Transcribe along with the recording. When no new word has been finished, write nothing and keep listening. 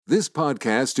This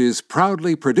podcast is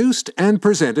proudly produced and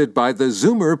presented by the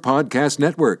Zoomer Podcast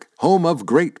Network, home of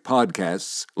great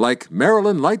podcasts like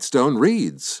Marilyn Lightstone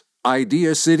Reads,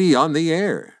 Idea City on the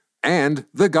Air, and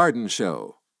The Garden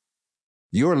Show.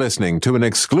 You're listening to an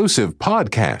exclusive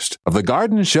podcast of The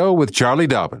Garden Show with Charlie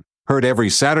Dobbin, heard every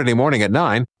Saturday morning at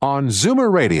 9 on Zoomer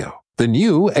Radio, the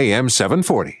new AM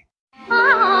 740.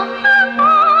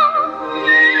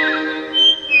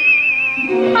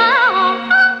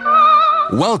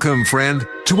 Welcome, friend,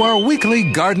 to our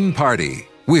weekly garden party.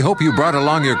 We hope you brought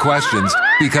along your questions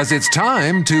because it's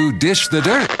time to dish the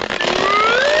dirt.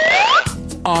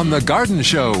 On The Garden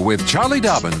Show with Charlie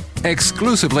Dobbin,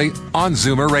 exclusively on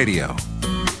Zoomer Radio.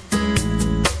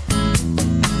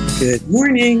 Good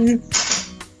morning.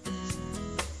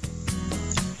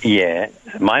 Yeah,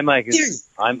 my mic is...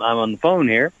 I'm on the phone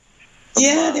here.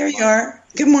 Yeah, there you are.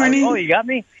 Good morning. Oh, you got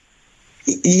me?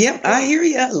 Yep, I hear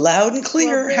you loud and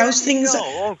clear.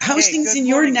 Well, how's things in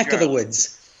your morning, neck Charlie. of the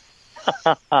woods?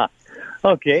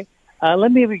 Okay,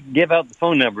 let me give out the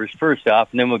phone numbers first off,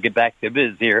 and then we'll get back to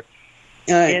biz here.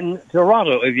 In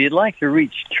Toronto, if you'd like to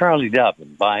reach Charlie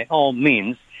Dobbin, by all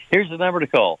means, here's the number to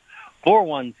call,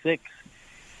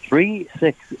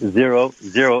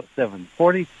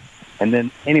 416-360-0740, and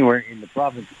then anywhere in the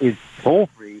province is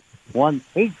toll-free,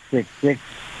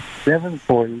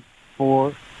 1-866-740-4740.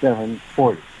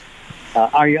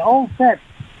 Are you all set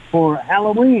for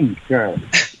Halloween, Charlie?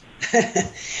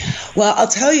 Well, I'll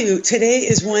tell you, today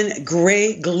is one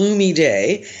gray, gloomy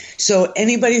day. So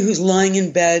anybody who's lying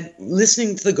in bed,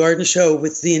 listening to the Garden Show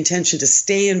with the intention to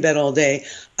stay in bed all day,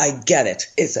 I get it.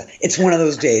 It's one of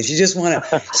those days. You just want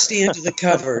to stay under the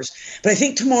covers. But I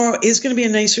think tomorrow is going to be a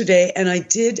nicer day. And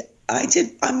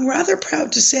I'm rather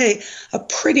proud to say, a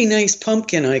pretty nice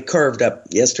pumpkin I carved up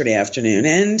yesterday afternoon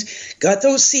and got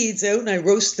those seeds out, and I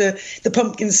roast the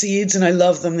pumpkin seeds, and I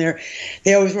love them.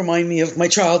 They always remind me of my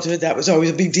childhood. That was always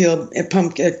a big deal at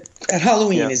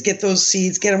Halloween, is get those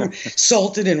seeds, get them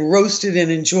salted and roasted and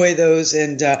enjoy those.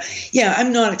 And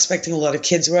I'm not expecting a lot of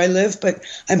kids where I live, but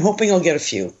I'm hoping I'll get a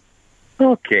few.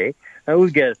 Okay.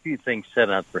 We've got a few things set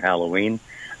up for Halloween.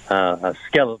 A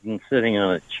skeleton sitting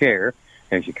on a chair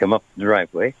as you come up the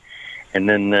driveway. And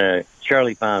then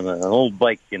Charlie found an old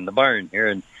bike in the barn here,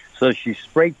 and so she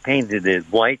spray painted it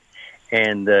white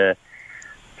and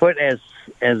put, as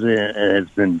has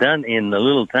been done in the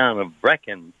little town of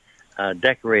Brecon,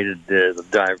 decorated the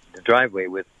driveway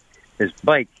with this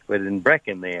bike. But in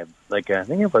Brecon they have, I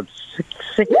think about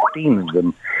 16 of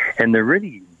them, and they're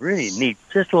really, really neat,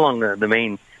 just along the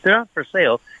main. They're not for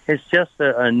sale. It's just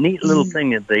a neat little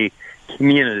thing that the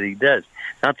community does.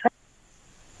 Now,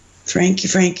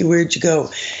 Frankie, where'd you go?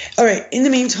 All right. In the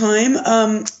meantime,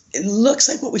 it looks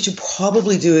like what we should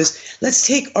probably do is let's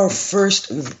take our first,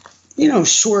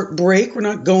 short break. We're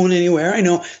not going anywhere. I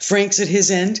know Frank's at his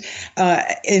end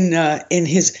in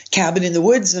his cabin in the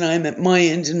woods, and I'm at my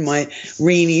end in my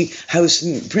rainy house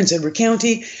in Prince Edward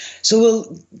County. So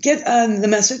we'll get the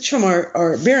message from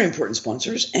our very important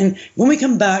sponsors. And when we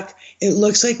come back, it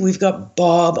looks like we've got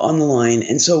Bob on the line.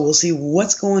 And so we'll see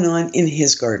what's going on in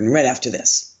his garden right after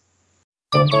this.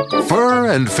 Fur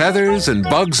and feathers and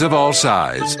bugs of all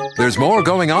size. There's more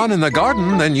going on in the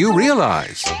garden than you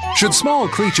realize. Should small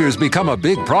creatures become a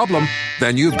big problem,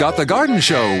 then you've got The Garden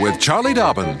Show with Charlie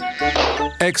Dobbin.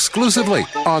 Exclusively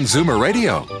on Zoomer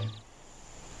Radio.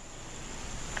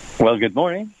 well, good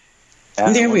morning.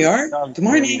 There we are. Good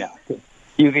morning.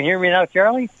 You can hear me now,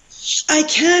 Charlie? I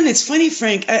can. It's funny,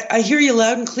 Frank. I hear you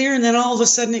loud and clear, and then all of a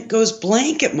sudden it goes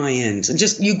blank at my end. And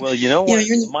just you. Well, you know what?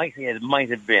 It might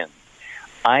have been.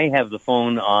 I have the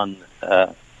phone on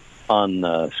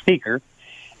speaker,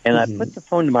 and I put the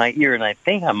phone to my ear, and I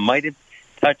think I might have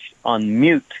touched on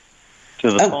mute to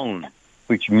the phone,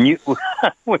 which would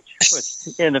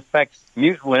in effect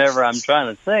mute whatever I'm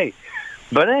trying to say.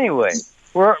 But anyway,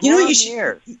 we're on the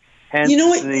air. And you know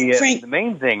what, Frank? The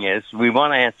main thing is we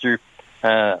want to answer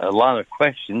a lot of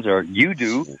questions, or you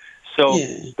do. So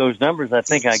those numbers I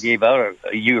think I gave out,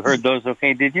 you heard those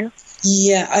okay, did you?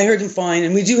 Yeah, I heard them fine.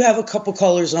 And we do have a couple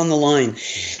callers on the line.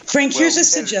 Frank, here's a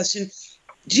suggestion.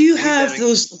 Do you have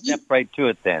those... Step right to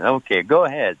it then. Okay, go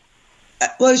ahead.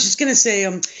 Well, I was just going to say,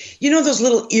 those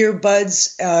little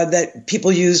earbuds that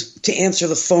people use to answer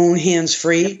the phone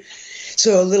hands-free?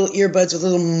 So a little earbuds with a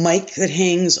little mic that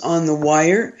hangs on the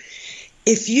wire.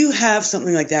 If you have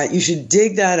something like that, you should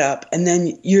dig that up, and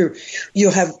then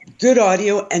you'll have good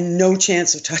audio and no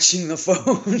chance of touching the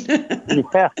phone.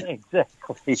 Yeah,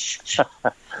 exactly.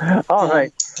 All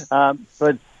right.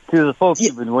 But to the folks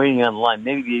who've been waiting on the line,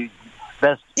 maybe you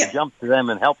best jump to them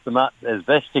and help them out as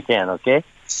best you can, okay?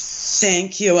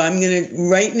 Thank you. I'm going to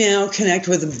right now connect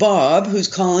with Bob, who's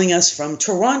calling us from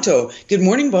Toronto. Good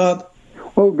morning, Bob.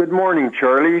 Well, good morning,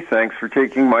 Charlie. Thanks for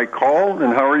taking my call,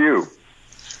 and how are you?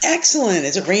 Excellent.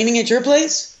 Is it raining at your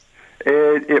place?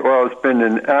 Well, it's been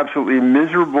an absolutely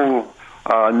miserable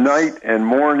night and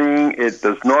morning. It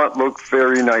does not look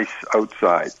very nice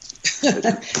outside.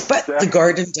 But the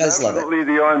garden does love it. Definitely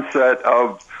the onset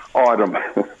of autumn.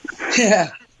 Yeah,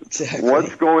 exactly.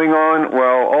 What's going on?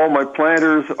 Well, all my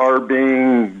planters are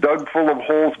being dug full of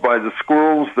holes by the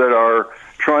squirrels that are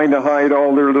trying to hide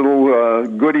all their little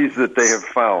goodies that they have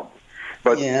found.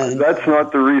 But that's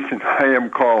not the reason I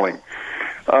am calling.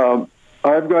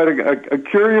 I've got a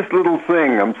curious little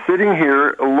thing. I'm sitting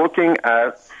here looking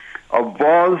at a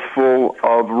vase full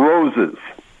of roses.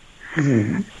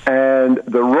 Mm-hmm. And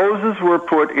the roses were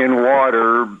put in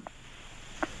water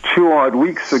 2 odd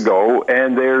weeks ago,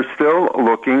 and they're still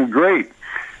looking great.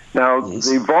 Now,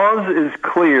 the vase is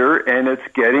clear, and it's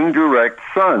getting direct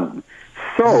sun.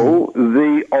 So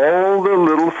all the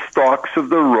little stalks of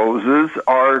the roses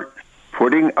are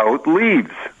putting out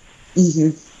leaves.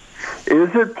 Mm-hmm.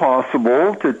 Is it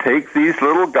possible to take these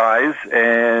little guys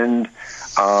and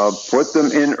put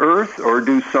them in earth or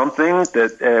do something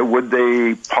that would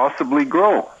they possibly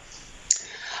grow?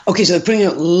 Okay, so they're putting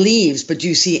out leaves, but do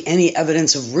you see any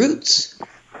evidence of roots?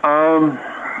 I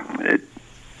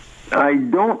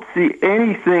don't see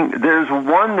anything. There's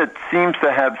one that seems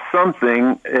to have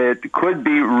something. It could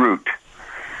be root.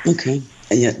 Okay.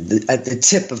 Yeah, at the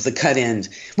tip of the cut end.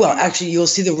 Well, actually, you'll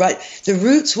see the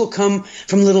roots will come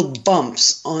from little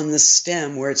bumps on the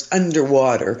stem where it's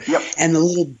underwater. Yep. And the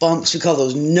little bumps, we call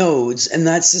those nodes, and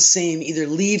that's the same. Either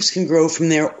leaves can grow from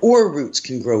there or roots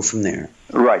can grow from there.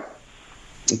 Right.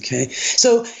 Okay.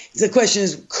 So the question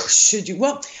is,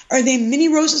 are they mini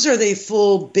roses or are they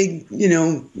full big,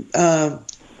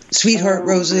 sweetheart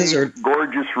roses? Or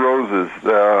gorgeous roses.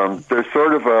 They're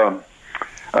sort of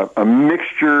a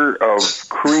mixture of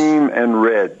cream and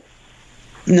red.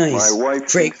 Nice. My wife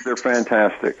thinks they're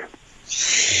fantastic.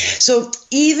 So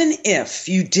even if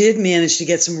you did manage to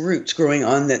get some roots growing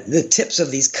on the tips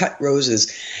of these cut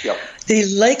roses, the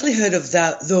likelihood of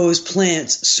those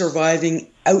plants surviving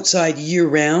outside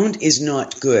year-round is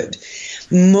not good.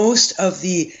 Most of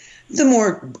the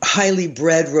more highly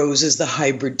bred roses, the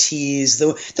hybrid teas,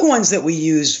 the ones that we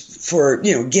use for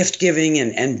gift giving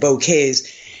and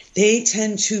bouquets, they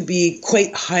tend to be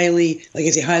quite highly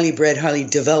bred, highly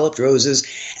developed roses,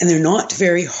 and they're not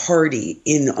very hardy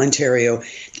in Ontario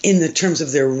in the terms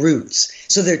of their roots.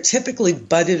 So they're typically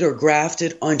budded or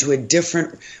grafted onto a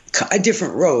different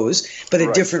rose, but a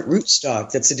different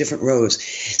rootstock that's a different rose.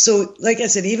 So, like I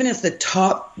said, even if the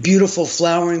top beautiful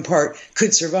flowering part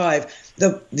could survive,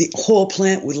 the whole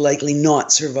plant would likely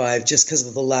not survive just because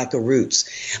of the lack of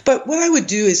roots. But what I would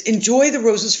do is enjoy the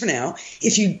roses for now.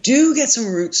 If you do get some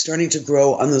roots starting to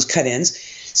grow on those cut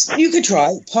ends, you could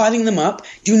try potting them up.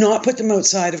 Do not put them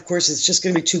outside. Of course, it's just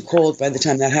going to be too cold by the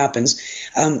time that happens.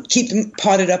 Keep them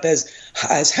potted up as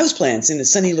houseplants in a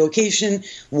sunny location,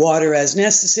 water as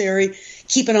necessary.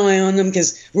 Keep an eye on them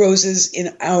because roses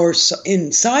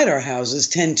inside our houses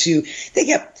they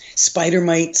get spider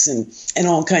mites and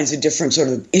all kinds of different sort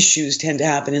of issues tend to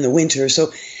happen in the winter. So,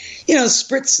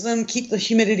 spritz them, keep the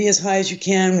humidity as high as you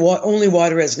can, only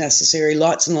water as necessary,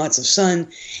 lots and lots of sun.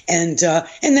 And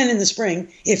then in the spring,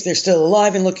 if they're still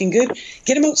alive and looking good,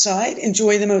 get them outside,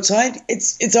 enjoy them outside.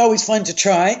 It's always fun to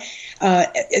try.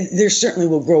 They certainly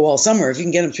will grow all summer. If you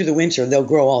can get them through the winter, they'll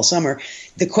grow all summer.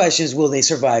 The question is, will they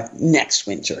survive next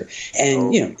winter?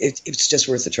 And, it's just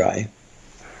worth a try.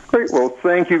 Great. Well,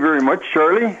 thank you very much,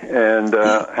 Charlie, and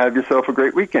have yourself a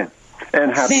great weekend.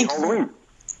 And happy Halloween.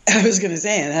 I was going to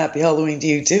say, and happy Halloween to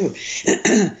you, too.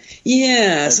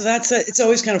 Yeah, so it's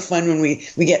always kind of fun when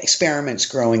we get experiments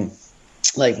growing,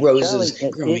 like roses.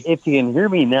 Charlie, if you can hear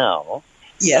me now,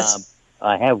 yes.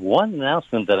 I have one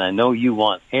announcement that I know you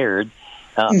want aired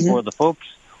for the folks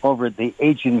over at the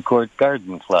Agincourt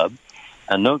Garden Club.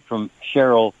 A note from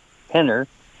Cheryl Penner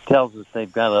tells us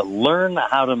they've got to learn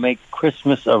how to make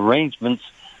Christmas arrangements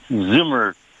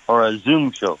Zoomer or a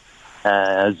Zoom show,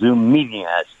 a Zoom meeting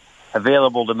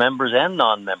available to members and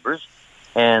non-members.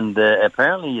 And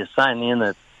apparently you sign in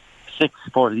at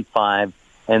 6:45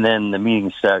 and then the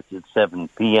meeting starts at 7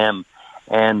 p.m.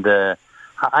 And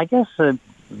I guess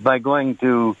by going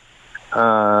to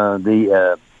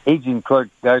the Agincourt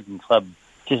Garden Club,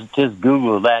 just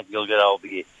Google that, you'll get all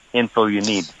the info you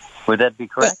need. Would that be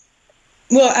correct?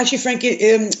 Well, actually, Frank,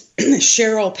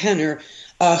 Cheryl Penner,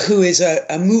 who is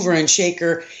a mover and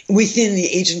shaker within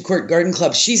the Agincourt Garden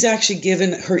Club, she's actually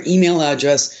given her email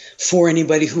address for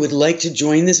anybody who would like to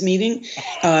join this meeting.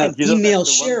 Email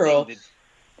Cheryl.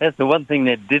 That's the one thing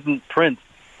that didn't print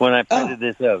when I printed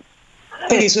this out.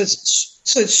 Okay, so it's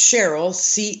Cheryl,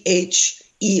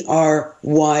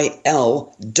 CHERYL.Penner,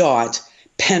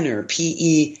 PENNER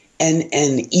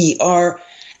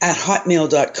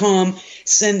 @hotmail.com.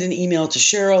 Send an email to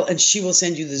Cheryl, and she will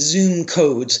send you the Zoom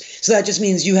codes. So that just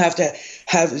means you have to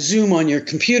have Zoom on your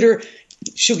computer.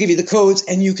 She'll give you the codes,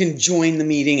 and you can join the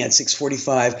meeting at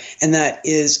 6:45, and that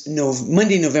is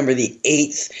Monday, November the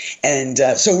 8th. And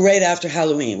so right after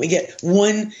Halloween, we get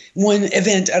one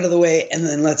event out of the way, and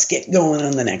then let's get going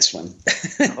on the next one.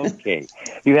 Okay.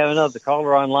 You have another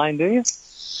caller online, do you?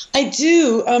 I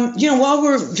do. While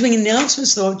we're doing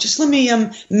announcements, though, just let me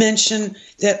mention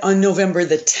that on November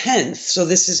the 10th, so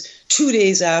this is 2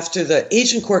 days after the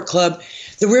Asian Court Club,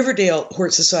 the Riverdale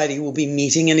Hort Society will be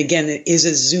meeting. And again, it is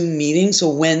a Zoom meeting. So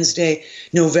Wednesday,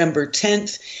 November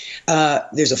 10th,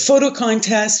 there's a photo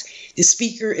contest. The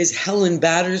speaker is Helen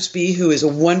Battersby, who is a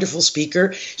wonderful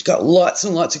speaker. She's got lots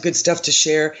and lots of good stuff to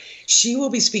share. She will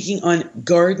be speaking on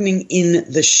gardening in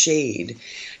the shade.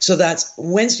 So that's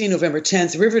Wednesday, November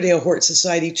 10th, Riverdale Hort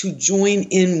Society. To join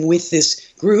in with this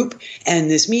group and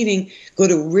this meeting, go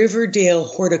to Riverdale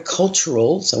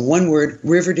Horticultural, so one word,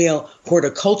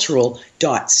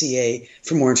 riverdalehorticultural.ca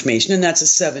for more information. And that's a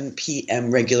 7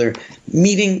 p.m. regular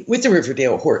meeting with the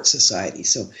Riverdale Hort Society.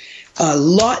 So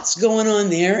lots going on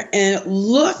there. And it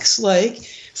looks like,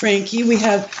 Frankie, we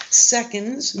have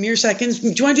mere seconds. Do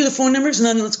you want to do the phone numbers, and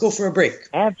then let's go for a break?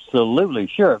 Absolutely,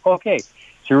 sure. Okay.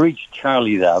 To reach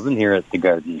Charlie Dobbin here at the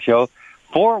Garden Show,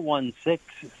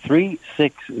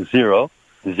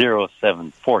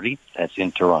 416-360-0740. That's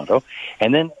in Toronto.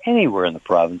 And then anywhere in the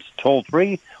province, toll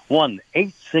free,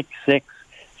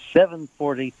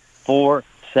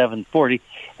 1-866-740-4740.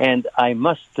 And I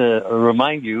must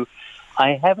remind you,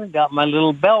 I haven't got my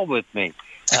little bell with me.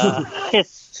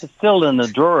 It's still in the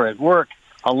drawer at work,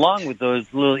 along with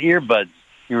those little earbuds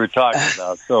you were talking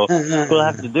about. So we'll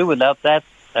have to do without that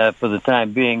for the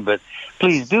time being. But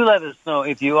please do let us know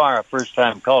if you are a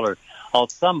first-time caller. I'll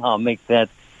somehow make that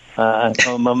a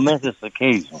momentous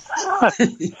occasion.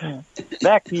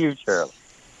 Back to you, Charlie.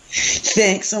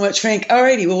 Thanks so much, Frank. All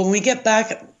righty. Well, when we get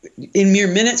back in mere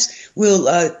minutes, we'll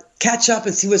catch up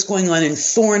and see what's going on in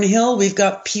Thornhill. We've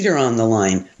got Peter on the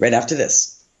line right after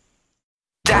this.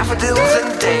 Daffodils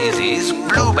and daisies,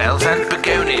 bluebells and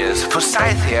begonias,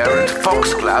 forsythia and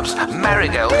foxgloves,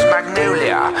 marigolds,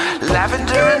 magnolia,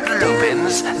 lavender and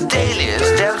lupins,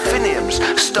 dahlias, delphiniums,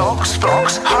 stalks,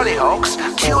 phlox, hollyhocks,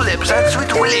 tulips and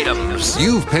sweet williams.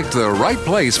 You've picked the right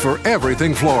place for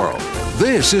everything floral.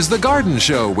 This is The Garden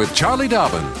Show with Charlie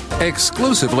Dobbin,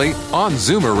 exclusively on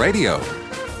Zoomer Radio.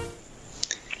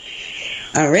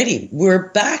 Alrighty, we're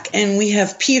back, and we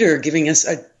have Peter giving us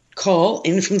a call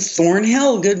in from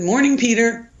Thornhill. Good morning,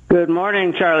 Peter. Good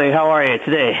morning, Charlie. How are you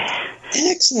today?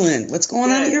 Excellent. What's going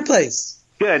on at your place?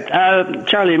 Good.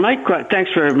 Charlie,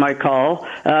 thanks for my call.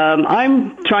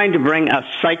 I'm trying to bring a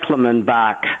cyclamen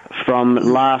back from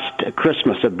last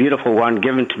Christmas, a beautiful one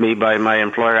given to me by my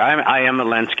employer. I am a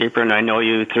landscaper, and I know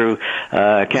you through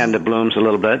Canada Blooms a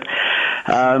little bit.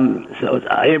 So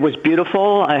it was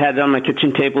beautiful. I had it on my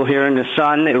kitchen table here in the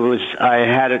sun. I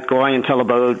had it going until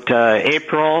about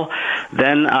April.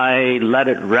 Then I let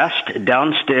it rest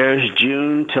downstairs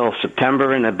June till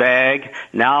September in a bag.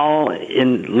 Now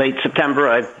in late September,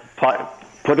 I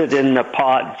put it in a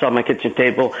pot. It's on my kitchen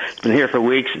table. It's been here for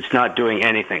weeks. It's not doing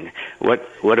anything. Are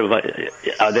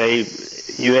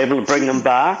you able to bring them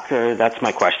back? Or that's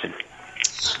my question.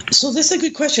 So this is a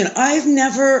good question. I've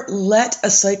never let a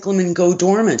cyclamen go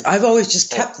dormant. I've always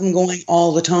just kept them going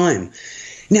all the time.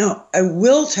 Now, I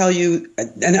will tell you,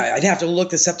 and I'd have to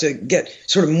look this up to get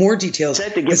sort of more details. I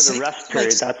said to give it a rest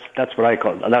period. That's what I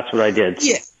called. That's what I did.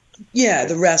 Yeah,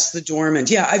 the rest, the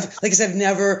dormant. Yeah, I've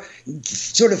never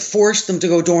sort of forced them to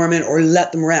go dormant or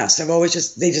let them rest. I've always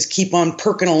they just keep on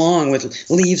perking along with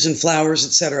leaves and flowers,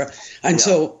 etc.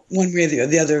 Until one way or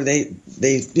the other, they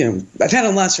I've had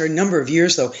them last for a number of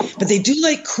years though, but they do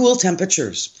like cool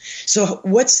temperatures. So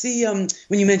what's the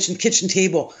when you mentioned kitchen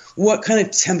table, what kind of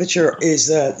temperature is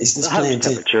this plant in?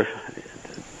 Temperature.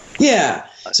 Yeah.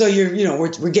 So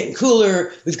we're getting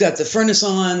cooler. We've got the furnace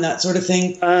on, that sort of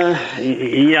thing.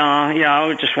 Yeah. I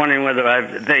was just wondering whether I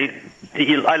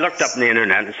looked up on the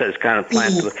internet. It says kind of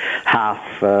plants with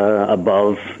half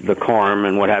above the corm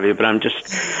and what have you. But I'm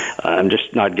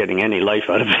just not getting any life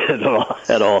out of it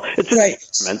at all. It's right.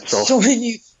 So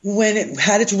when it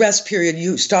had its rest period,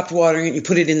 you stopped watering it. You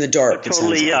put it in the dark.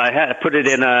 Totally. Yeah, I put it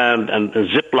in a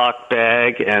Ziploc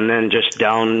bag and then just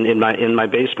down in my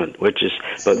basement, which is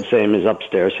about the same as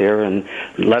upstairs here, and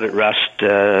let it rest.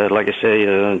 Like I say,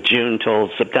 June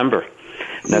till September.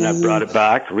 Then I brought it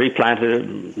back, replanted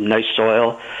it, nice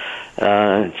soil.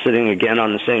 Sitting again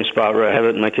on the same spot where I have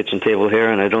it in my kitchen table here,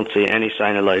 and I don't see any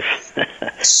sign of life.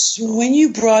 So when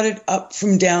you brought it up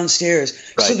from downstairs,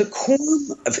 right. So the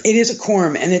corm, it is a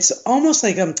corm, and it's almost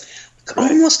like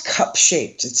almost cup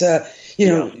shaped. It's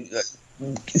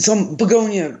some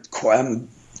begonia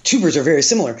tubers are very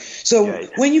similar. So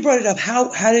when you brought it up,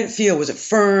 how did it feel? Was it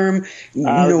firm?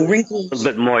 Wrinkles? A little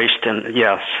bit moist, and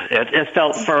yes, it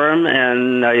felt firm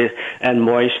and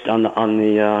moist on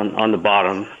the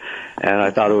bottom. And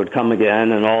I thought it would come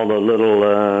again, and all the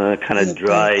little kind of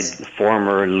dried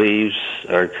former leaves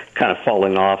are kind of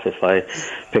falling off if I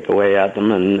pick away at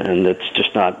them, and it's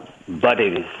just not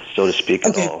budding, so to speak,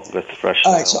 at all with fresh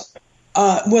soil. All right, so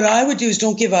what I would do is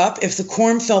don't give up. If the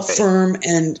corm felt firm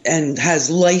and has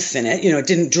life in it, it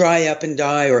didn't dry up and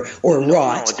die or rot.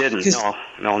 No, it didn't.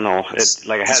 No. It's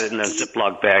like I had it in a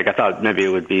Ziploc bag. I thought maybe it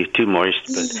would be too moist,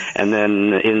 and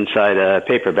then inside a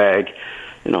paper bag.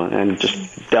 And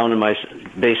just down in my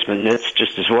basement, and it's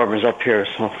just as warm as up here.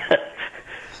 So,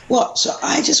 well, so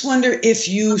I just wonder if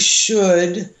you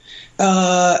should.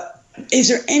 Is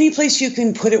there any place you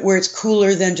can put it where it's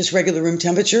cooler than just regular room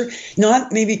temperature?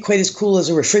 Not maybe quite as cool as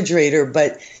a refrigerator,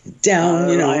 but down.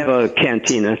 I have a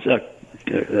cantina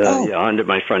under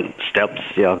my front steps.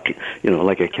 Like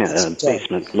a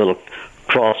basement, little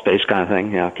crawl space kind of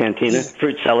thing. Yeah, cantina,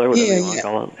 fruit cellar, whatever you want to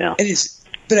call it. Yeah, it is.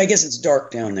 But I guess it's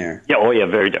dark down there. Yeah,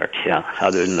 very dark, yeah.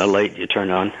 Other than the light you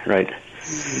turn on, right.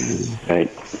 Right.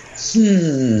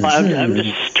 I'm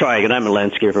just trying it. I'm a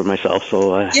landscaper myself,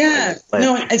 so...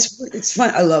 it's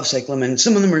fun. I love cyclamen.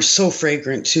 Some of them are so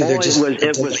fragrant, too. They're just...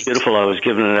 It was beautiful. I was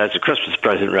given it as a Christmas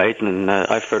present, right? And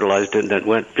I fertilized it, and it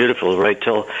went beautiful right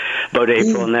till about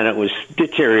April, and then it was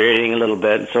deteriorating a little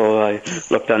bit. So I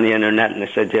looked on the internet, and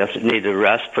they said, yes, it needed a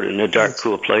rest, put it in a dark,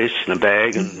 cool place, in a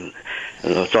bag, and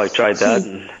so I tried that,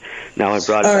 and now I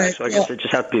brought it back. Right, so I guess I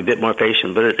just have to be a bit more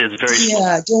patient, but it's very slow.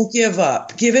 Yeah, don't give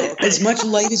up. Give it as much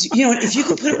light as you if you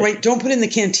can put it right, don't put it in the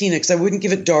cantina because I wouldn't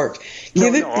give it dark.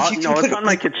 It's on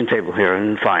my kitchen table here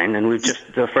and fine, and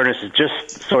the furnace is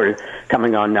just sort of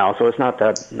coming on now, so it's not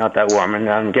that warm, and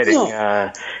I'm getting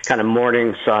kind of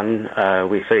morning sun.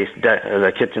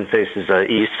 The kitchen faces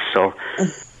east, so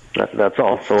that's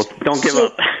all. So don't give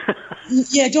up.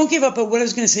 Yeah, don't give up. But what I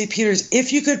was going to say, Peter, is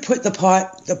if you could put the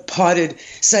potted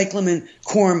cyclamen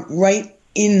corm right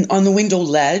on the window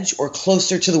ledge or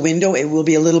closer to the window, it will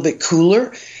be a little bit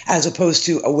cooler as opposed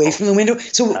to away from the window.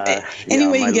 So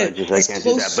anyway, you can get as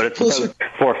close, but it's closer.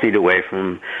 About 4 feet away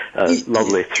from a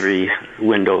lovely 3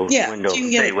 window type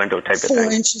of thing.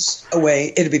 4 inches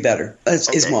away, it'll be better.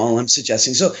 Is all I'm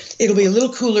suggesting. So it'll be a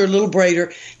little cooler, a little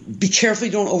brighter. Be careful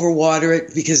you don't overwater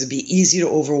it because it'd be easy to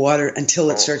overwater until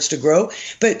it starts to grow.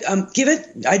 But I'd give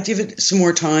it some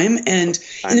more time, and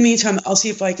in the meantime, I'll see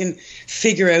if I can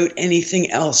figure out anything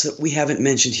else that we haven't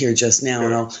mentioned here just now,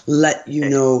 and I'll let you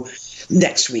know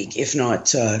next week, if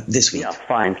not this week. Yeah,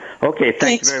 fine. Okay,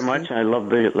 thank you very much. I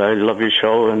love your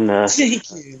show, and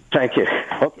thank you.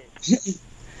 Okay.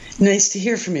 Nice to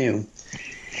hear from you.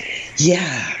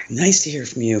 Yeah, nice to hear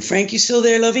from you. Frank, you still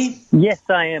there, lovey? Yes,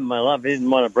 I am, my love. I didn't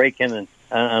want to break in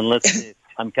unless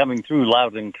I'm coming through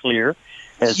loud and clear.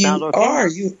 You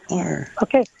are.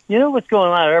 Okay. You know what's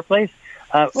going on at our place?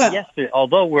 Yesterday,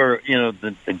 although we're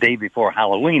the day before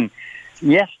Halloween,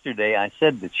 yesterday I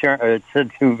said to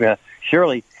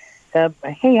Shirley,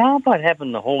 "Hey, how about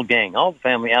having the whole gang, all the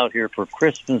family, out here for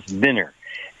Christmas dinner?"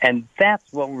 And that's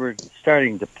what we're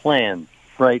starting to plan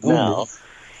right now.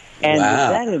 And with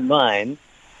that in mind,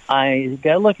 I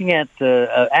got looking at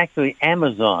actually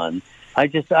Amazon. I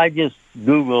just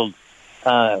Googled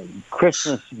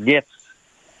Christmas gifts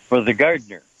for the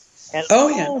gardener, and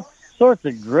all sorts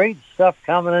of great stuff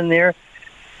coming in there.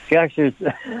 Gosh, there's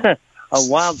a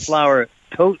wildflower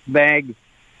tote bag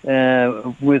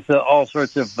with all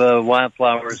sorts of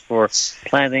wildflowers for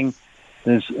planting.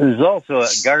 There's also a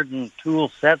garden tool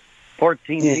set,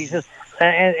 14 pieces,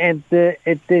 and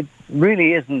it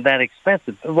really isn't that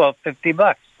expensive. Well,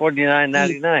 $50,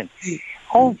 $49.99.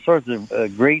 All sorts of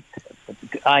great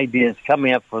ideas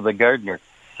coming up for the gardener.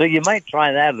 So you might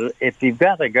try that if you've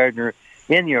got a gardener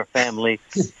in your family.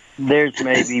 There's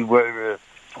maybe where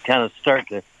kind of start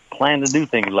to plan to do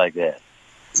things like that.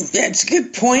 Yeah, it's a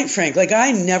good point, Frank. Like,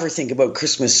 I never think about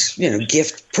Christmas,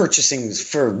 gift purchasing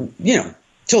for,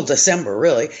 till December,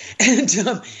 really. And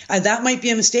that might be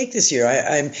a mistake this year.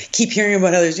 I keep hearing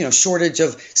about how there's, shortage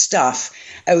of stuff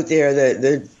out there.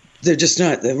 The they're just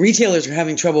not. The retailers are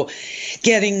having trouble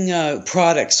getting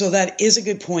products. So that is a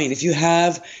good point. If you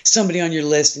have somebody on your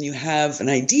list and you have an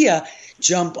idea,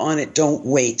 jump on it. Don't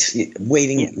wait.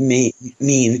 Waiting may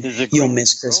mean you'll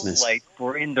miss Christmas. Light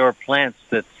for indoor plants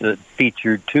that's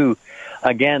featured too.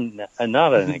 Again,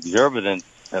 not an exorbitant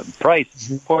price,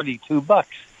 $42,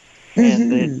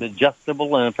 and it's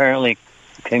adjustable and apparently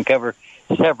can cover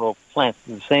several plants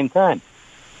at the same time.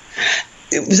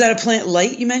 Was that a plant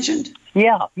light you mentioned?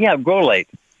 Yeah, grow light.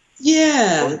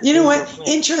 Yeah, you know what?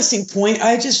 Interesting point.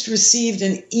 I just received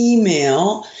an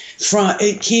email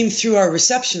it came through our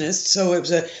receptionist. So it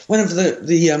was one of the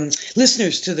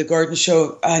listeners to the garden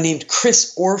show named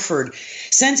Chris Orford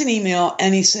sent an email,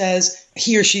 and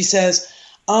he or she says,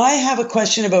 I have a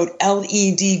question about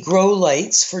LED grow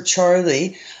lights for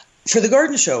Charlie for the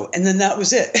garden show. And then that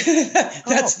was it.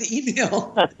 That's the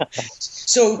email.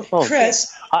 So,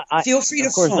 Chris, feel free to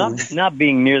phone. Of course, not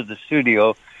being near the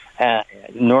studio,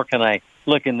 nor can I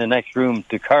look in the next room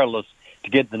to Carlos to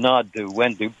get the nod to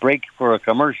when to break for a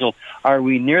commercial. Are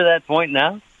we near that point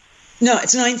now? No,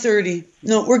 it's 9:30.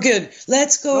 No, we're good.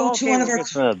 Let's go to one of our...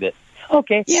 A bit.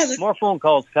 Okay, more phone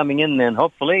calls coming in then,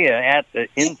 hopefully,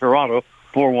 in Toronto,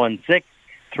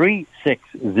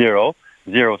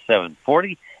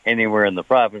 416-360-0740. Anywhere in the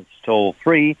province, toll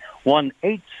free,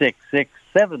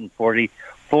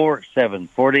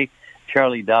 1-866-740-4740.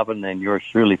 Charlie Dobbin and yours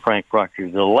truly, Frank Proctor,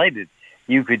 delighted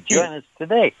you could join us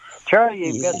today. Charlie,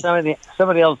 you've got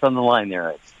somebody else on the line there,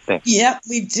 I think. Yep,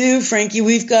 we do, Frankie.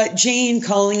 We've got Jane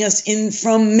calling us in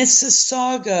from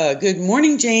Mississauga. Good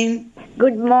morning, Jane.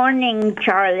 Good morning,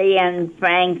 Charlie and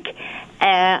Frank.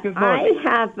 I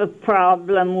have a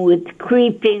problem with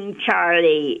creeping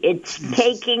Charlie. It's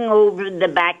taking over the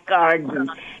back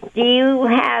garden. Do you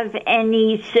have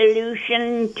any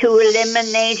solution to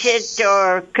eliminate it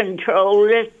or control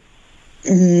it?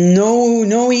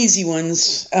 No easy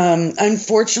ones.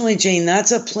 Unfortunately, Jane,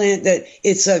 that's a plant that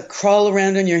it's a crawl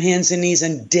around on your hands and knees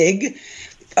and dig.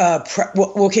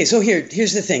 Okay, so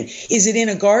here's the thing. Is it in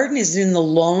a garden? Is it in the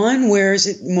lawn? Where is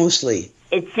it mostly?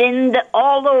 It's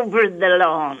all over the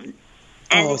lawn.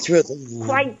 And throughout the lawn.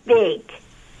 Quite big.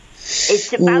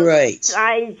 It's about the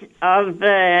size of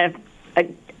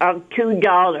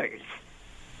 $2.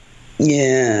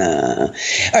 Yeah.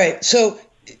 All right. So,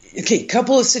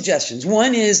 couple of suggestions.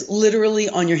 One is literally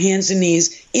on your hands and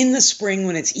knees in the spring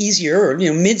when it's easier, or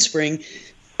mid-spring,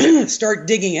 start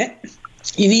digging it.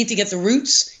 You need to get the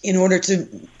roots in order to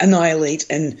annihilate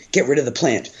and get rid of the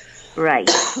plant. Right.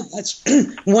 That's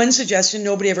one suggestion.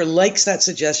 Nobody ever likes that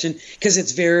suggestion because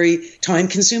it's very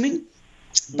time-consuming.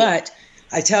 But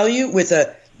I tell you, with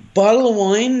a bottle of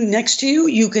wine next to you,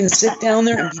 you can sit down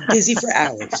there and be busy for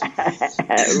hours.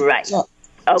 Right. So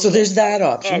there's that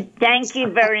option. Thank you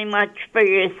very much for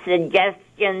your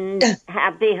suggestions.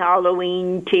 Happy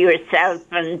Halloween to yourself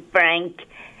and Frank.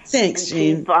 Thanks,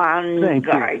 Jane. Keep on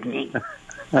gardening.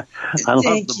 I love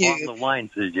the bottle of wine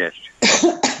suggestion.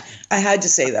 I had to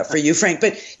say that for you, Frank.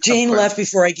 But Jane left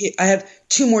before I have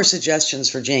two more suggestions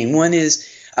for Jane. One is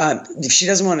if she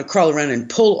doesn't want to crawl around and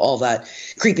pull all that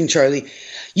creeping Charlie,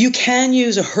 you can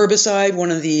use a herbicide, one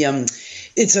of the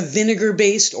it's a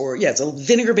vinegar-based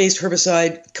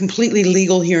herbicide, completely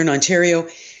legal here in Ontario.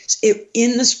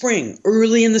 In the spring,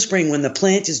 early in the spring, when the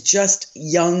plant is just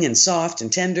young and soft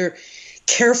and tender,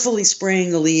 carefully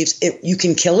spraying the leaves, you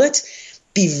can kill it.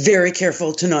 Be very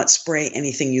careful to not spray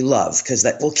anything you love, because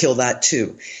that will kill that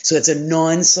too. So it's a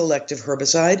non-selective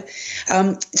herbicide.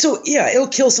 It'll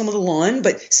kill some of the lawn,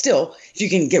 but still, if you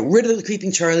can get rid of the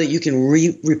creeping Charlie, you can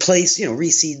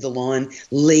reseed the lawn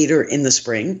later in the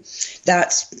spring.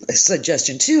 That's a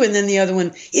suggestion too. And then the other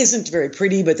one isn't very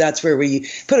pretty, but that's where we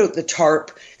put out the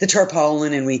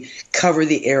tarpaulin, and we cover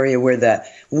the area where the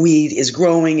weed is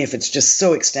growing. If it's just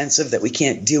so extensive that we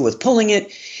can't deal with pulling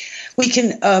it, we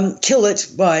can kill it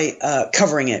by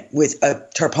covering it with a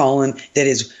tarpaulin that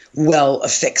is well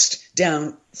affixed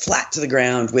down flat to the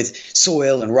ground with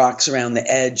soil and rocks around the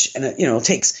edge. And it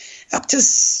takes up to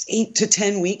 8 to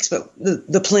 10 weeks, but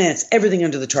the plants, everything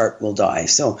under the tarp will die.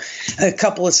 So a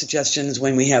couple of suggestions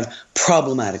when we have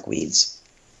problematic weeds.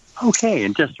 Okay,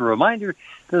 and just a reminder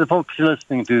to the folks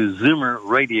listening to Zoomer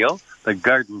Radio, the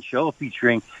garden show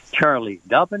featuring Charlie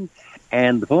Dobbin,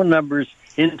 and the phone numbers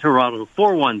in Toronto,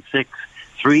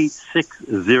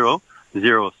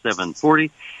 416-360-0740.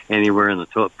 Anywhere in the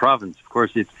province, of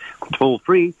course, it's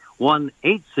toll-free,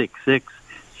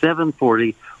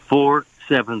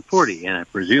 1-866-740-4740. And I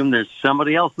presume there's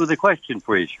somebody else with a question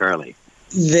for you, Charlie.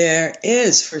 There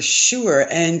is, for sure.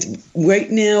 And right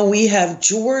now we have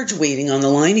George waiting on the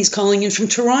line. He's calling in from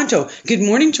Toronto. Good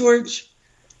morning, George.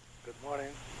 Good morning.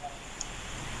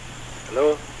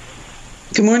 Hello?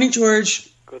 Good morning, George.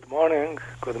 Good morning.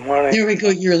 Good morning. There we go.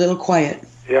 You're a little quiet.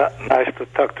 Yeah, nice to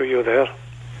talk to you there.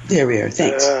 There we are.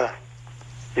 Thanks.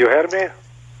 You hear me?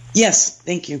 Yes,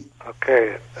 thank you.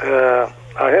 Okay.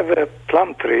 I have a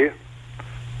plum tree.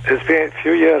 It's been a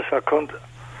few years.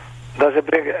 Doesn't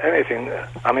bring anything.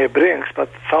 I mean, it brings, but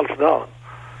falls down.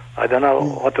 I don't know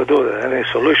what to do. Any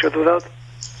solution to that?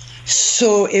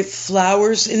 So it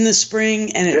flowers in the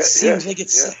spring, and it seems like it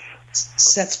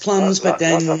sets plums, but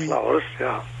then... Lots of flowers,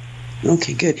 yeah.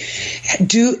 Okay, good.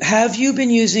 Have you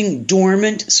been using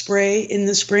dormant spray in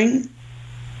the spring?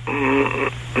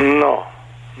 No.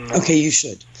 Okay, you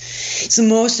should. It's the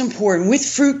most important. With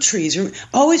fruit trees,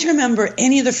 always remember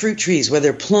any of the fruit trees,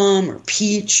 whether plum or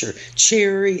peach or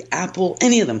cherry, apple,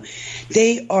 any of them,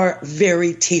 they are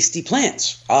very tasty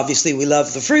plants. Obviously, we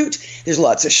love the fruit. There's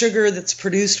lots of sugar that's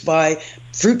produced by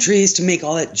fruit trees to make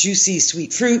all that juicy,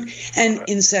 sweet fruit. And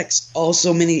insects,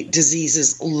 also many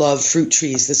diseases, love fruit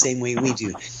trees the same way we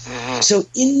do. So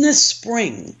in the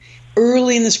spring,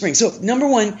 early in the spring. So number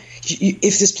one,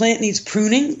 if this plant needs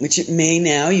pruning, which it may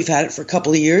now, you've had it for a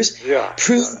couple of years,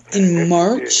 prune in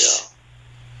March.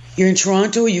 You're in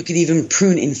Toronto, you could even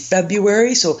prune in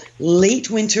February. So late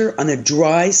winter on a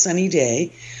dry, sunny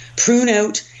day, prune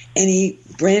out any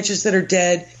branches that are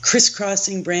dead,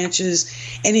 crisscrossing branches,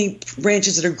 any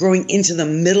branches that are growing into the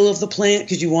middle of the plant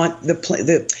because you want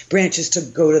the branches to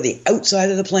go to the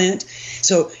outside of the plant.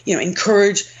 So,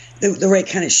 encourage the right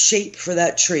kind of shape for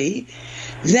that tree.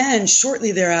 Then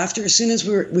shortly thereafter, as soon as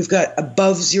we've got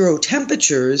above zero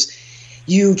temperatures,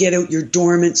 you get out your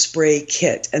dormant spray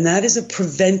kit. And that is a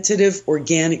preventative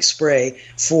organic spray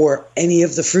for any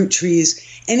of the fruit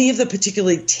trees, any of the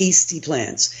particularly tasty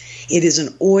plants. It is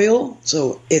an oil,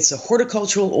 so it's a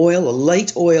horticultural oil, a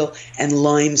light oil, and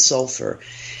lime sulfur.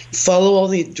 Follow all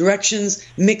the directions,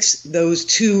 mix those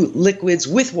two liquids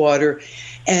with water,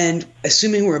 and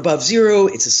assuming we're above zero,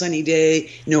 it's a sunny day,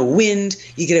 no wind,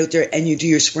 you get out there and you do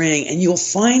your spraying, and you'll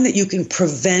find that you can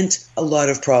prevent a lot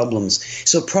of problems.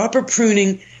 So proper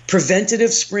pruning,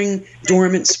 preventative spring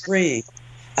dormant spraying,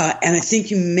 and I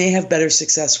think you may have better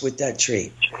success with that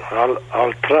tree.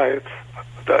 I'll try it.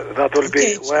 That will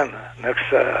be when? Next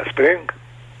spring?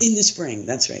 In the spring,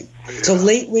 that's right. Yeah. So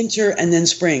late winter and then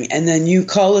spring. And then you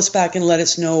call us back and let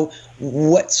us know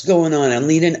what's going on. I'll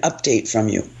need an update from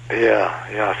you.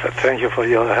 Yeah. So thank you for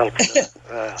your help.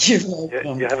 You're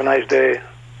welcome. You have a nice day.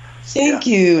 Thank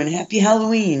you, and happy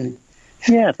Halloween.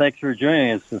 Yeah, thanks for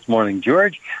joining us this morning,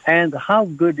 George. And how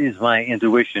good is my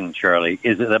intuition, Charlie?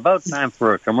 Is it about time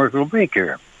for a commercial break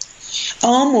here?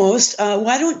 Almost.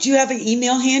 Why don't you have an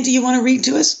email handy you want to read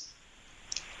to us?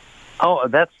 Oh,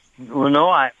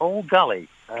 oh golly,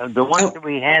 the ones that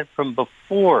we had from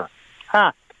before.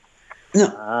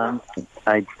 No.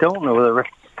 I don't know whether I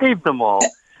received them all.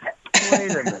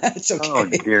 Wait a minute. It's okay. Oh,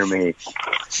 dear me.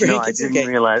 Frank, no, I didn't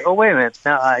realize. Oh, wait a minute.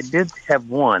 Now, I did have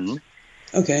one.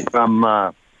 Okay.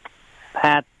 From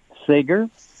Pat Sager.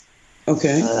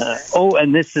 Okay.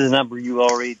 And this is a number you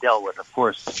already dealt with, of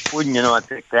course. Wouldn't you know I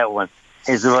picked that one?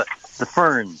 Is the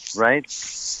ferns, right?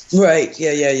 Right.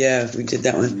 Yeah. We did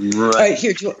that one. Right. All right,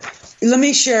 here. Let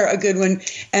me share a good one,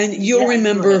 and you'll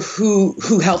remember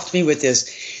who helped me with this.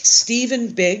 Stephen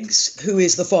Biggs, who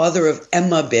is the father of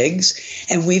Emma Biggs,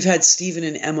 and we've had Stephen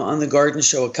and Emma on the Garden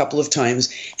Show a couple of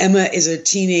times. Emma is a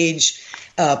teenage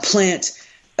plant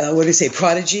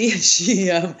prodigy.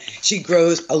 She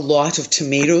grows a lot of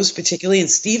tomatoes, particularly. And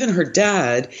Stephen, her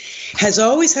dad, has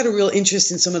always had a real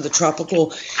interest in some of the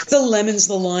lemons,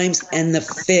 the limes, and the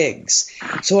figs.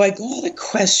 So I got a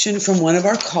question from one of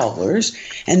our callers,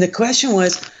 and the question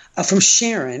was from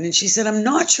Sharon, and she said, I'm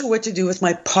not sure what to do with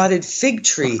my potted fig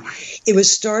tree. It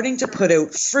was starting to put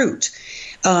out fruit.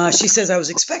 She says, I was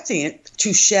expecting it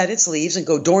to shed its leaves and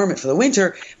go dormant for the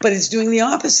winter, but it's doing the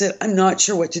opposite. I'm not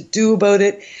sure what to do about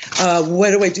it.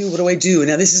 What do I do?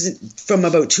 Now, this is from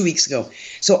about 2 weeks ago.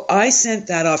 So I sent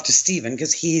that off to Stephen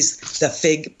because he's the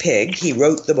fig pig. He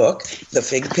wrote the book, The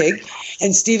Fig Pig.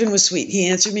 And Stephen was sweet. He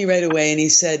answered me right away, and he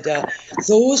said,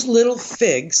 those little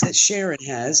figs that Sharon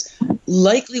has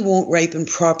likely won't ripen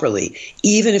properly,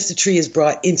 even if the tree is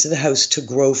brought into the house to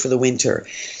grow for the winter.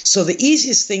 So the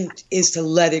easiest thing is to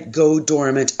let it go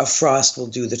dormant. A frost will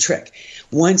do the trick.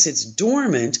 Once it's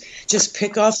dormant, just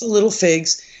pick off the little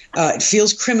figs, It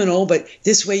feels criminal, but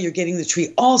this way you're getting the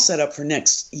tree all set up for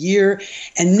next year.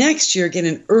 And next year, get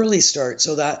an early start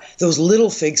so that those little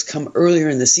figs come earlier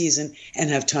in the season and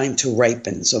have time to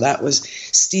ripen. So that was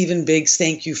Stephen Biggs.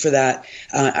 Thank you for that.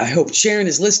 I hope Sharon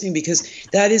is listening, because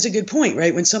that is a good point,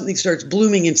 right? When something starts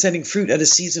blooming and setting fruit out of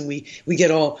season, we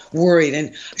get all worried.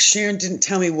 And Sharon didn't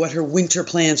tell me what her winter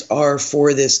plans are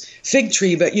for this fig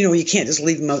tree, but you can't just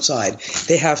leave them outside.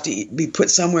 They have to be put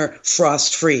somewhere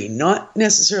frost-free, not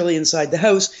necessarily inside the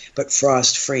house, but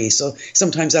frost-free. So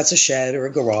sometimes that's a shed or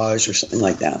a garage or something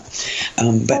like that.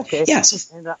 Okay. Yeah.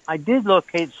 So, and I did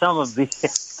locate some of the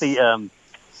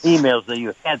emails that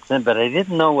you had sent, but I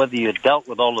didn't know whether you had dealt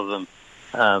with all of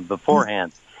them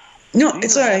beforehand. No,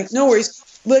 it's all right. No worries.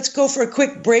 Let's go for a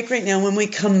quick break right now. When we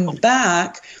come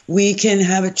back, we can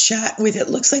have a chat with, it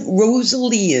looks like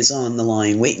Rosalie is on the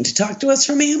line waiting to talk to us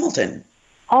from Hamilton.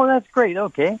 Oh, that's great.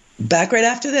 Okay. Back right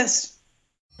after this.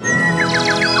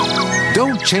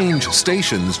 Don't change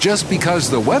stations just because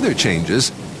the weather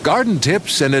changes. Garden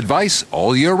tips and advice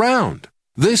all year round.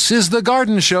 This is The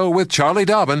Garden Show with Charlie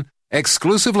Dobbin,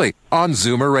 exclusively on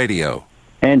Zoomer Radio.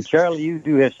 And Charlie, you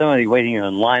do have somebody waiting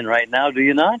on line right now, do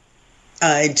you not?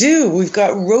 I do. We've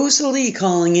got Rosalie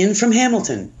calling in from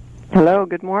Hamilton. Hello,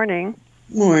 good morning.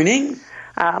 Morning.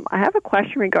 I have a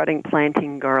question regarding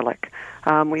planting garlic.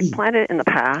 We've planted in the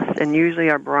past, and usually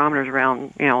our barometer's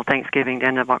around, Thanksgiving, the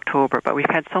end of October. But we've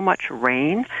had so much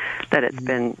rain that it's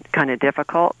been kind of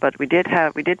difficult. But we did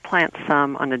plant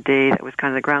some on a day that was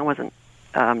kind of, the ground wasn't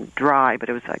dry, but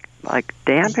it was like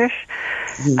dampish.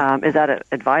 Is that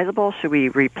advisable? Should we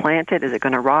replant it? Is it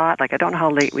going to rot? I don't know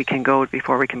how late we can go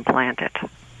before we can plant it.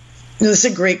 No, that's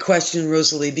a great question,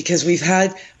 Rosalie, because we've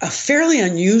had a fairly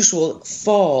unusual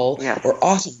fall or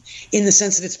autumn in the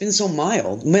sense that it's been so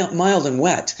mild and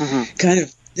wet. Mm-hmm. Kind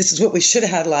of, this is what we should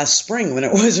have had last spring when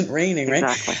it wasn't raining, right?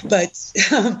 Exactly.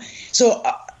 But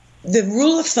the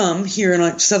rule of thumb here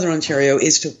in southern Ontario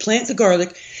is to plant the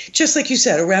garlic, just like you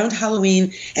said, around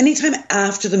Halloween, anytime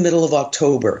after the middle of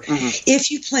October. Mm-hmm. If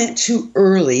you plant too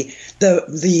early, the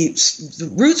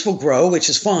roots will grow, which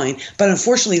is fine, but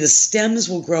unfortunately the stems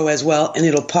will grow as well, and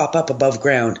it'll pop up above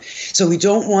ground. So we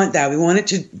don't want that. We want it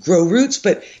to grow roots,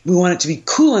 but we want it to be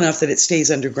cool enough that it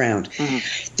stays underground.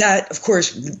 Mm-hmm. That, of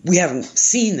course, we haven't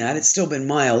seen that. It's still been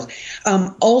mild.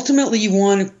 Ultimately, you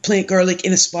want to plant garlic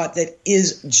in a spot that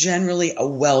is generally a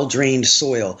well-drained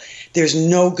soil. There's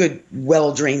no good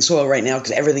well-drained soil right now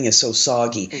because everything is so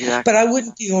soggy. Exactly. But I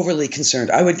wouldn't be overly concerned.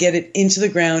 I would get it into the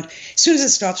ground as soon as it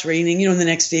stops raining, in the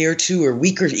next day or two or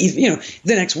week or even,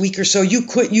 the next week or so. You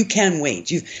can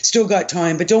wait. You've still got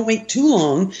time, but don't wait too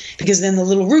long because then the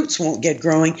little roots won't get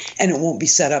growing and it won't be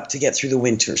set up to get through the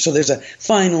winter. So there's a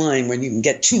fine line where you can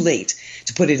get too late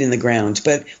to put it in the ground.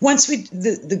 But once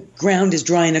the ground is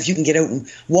dry enough, you can get out and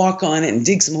walk on it and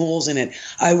dig some holes in it.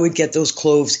 I would get those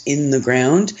cloves in the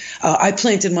ground. I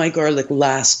planted my garlic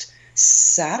last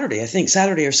Saturday, I think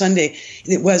Saturday or Sunday.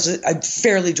 It was a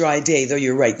fairly dry day, though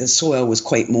you're right, the soil was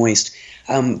quite moist.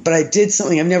 But I did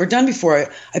something I've never done before.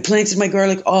 I planted my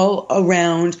garlic all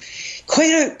around,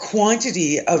 quite a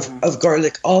quantity of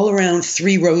garlic all around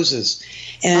 3 roses.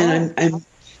 And I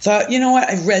thought, you know what,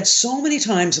 I've read so many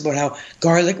times about how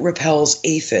garlic repels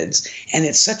aphids, and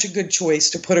it's such a good choice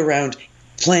to put around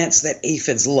plants that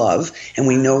aphids love, and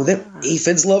we know that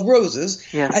aphids love roses.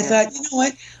 I thought, you know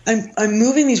what, I'm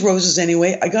moving these roses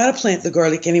anyway. I got to plant the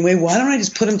garlic anyway. Why don't I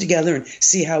just put them together and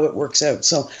see how it works out?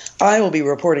 So I will be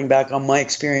reporting back on my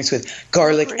experience with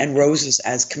garlic and roses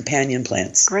as companion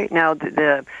plants. Great. Now,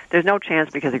 there's no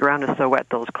chance because the ground is so wet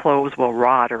those cloves will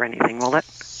rot or anything, will it?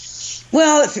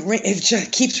 Well, if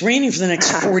it keeps raining for the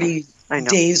next 40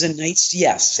 days and nights,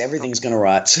 yes, everything's going to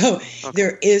rot. So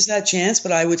there is that chance,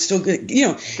 but I would still,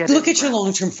 look at your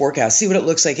long-term forecast, see what it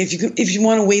looks like. If you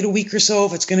want to wait a week or so,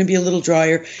 if it's going to be a little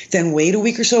drier, then wait a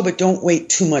week or so, but don't wait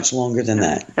too much longer than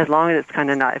that. As long as it's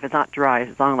kind of not, if it's not dry,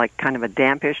 as long as like kind of a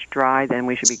dampish dry, then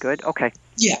we should be good. Okay.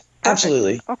 Yeah,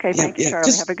 absolutely. Okay, thank you,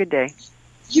 Charlie. Have a good day.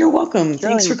 You're welcome.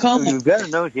 Thanks for calling. We've got a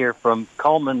note here from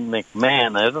Coleman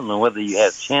McMahon. I don't know whether you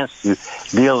had a chance to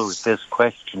deal with this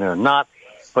question or not,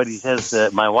 but he says,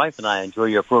 my wife and I enjoy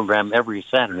your program every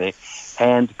Saturday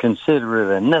and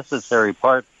consider it a necessary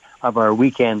part of our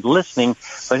weekend listening.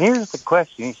 But here's the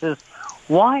question. He says,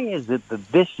 why is it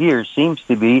that this year seems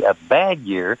to be a bad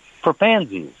year for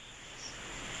pansies?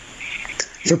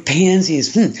 For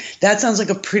pansies. That sounds like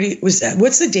a pretty...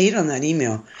 What's the date on that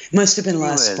email? It must have been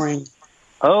last spring.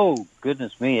 Oh,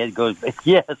 goodness me. It goes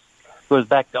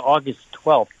back to August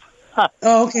 12th.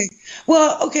 Oh, okay.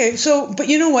 Well, okay. So, but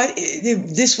you know what?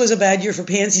 This was a bad year for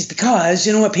pansies because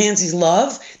you know what pansies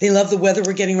love? They love the weather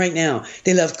we're getting right now.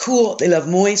 They love cool. They love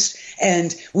moist.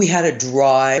 And we had a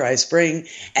dry spring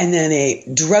and then a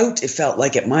drought, it felt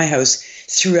like at my house,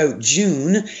 throughout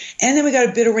June. And then we got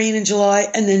a bit of rain in July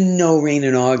and then no rain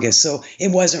in August. So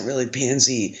it wasn't really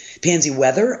pansy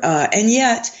weather. And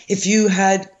yet, if you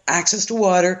had access to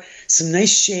water, some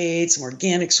nice shade, some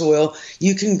organic soil,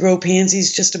 you can grow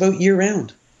pansies just about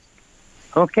year-round.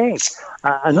 Okay.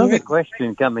 Another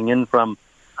question coming in from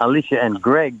Alicia and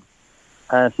Greg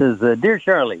says, Dear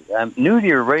Charlie, I'm new to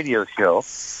your radio show.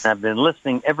 I've been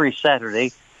listening every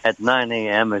Saturday at 9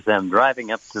 a.m. as I'm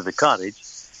driving up to the cottage.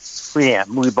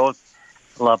 We both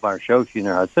love our show, she and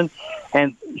her husband.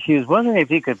 And she was wondering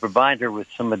if you could provide her with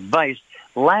some advice.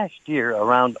 Last year,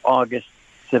 around August,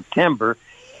 September,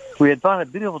 we had found a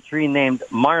beautiful tree named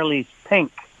Marley's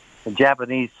Pink, a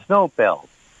Japanese snowbell.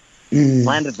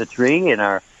 Planted the tree in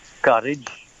our cottage,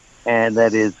 and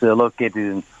that is located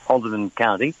in Halderman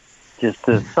County, just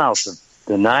south of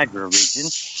the Niagara region.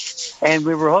 And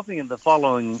we were hoping in the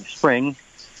following spring,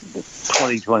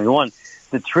 2021,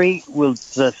 the tree will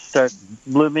start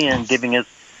blooming and giving us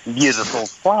beautiful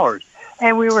flowers.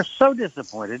 And we were so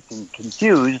disappointed and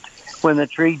confused when the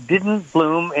tree didn't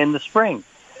bloom in the spring.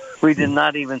 We did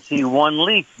not even see one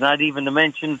leaf, not even to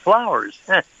mention flowers.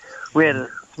 We had a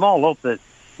small hope that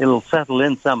it'll settle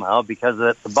in somehow because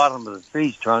at the bottom of the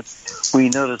tree's trunk, we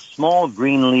noticed small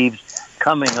green leaves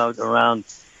coming out around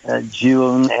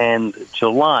June and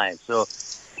July. So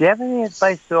do you have any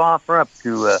advice to offer up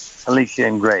to Alicia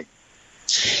and Greg?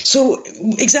 So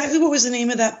exactly what was the name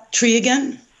of that tree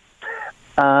again?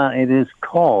 It is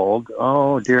called,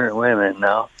 oh, dear, wait a minute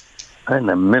now. In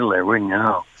the middle there, we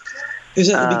know. It was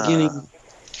at the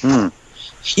beginning.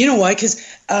 You know why? Because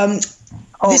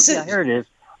here it is.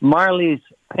 Marley's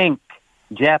Pink,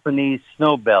 Japanese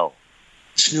snowbell.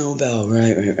 Snowbell,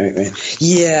 right.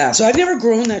 Yeah, so I've never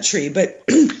grown that tree, but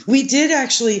we did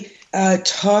actually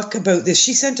talk about this.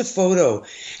 She sent a photo,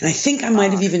 and I think I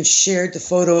might have even shared the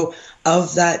photo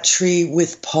of that tree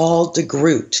with Paul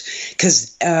DeGroot,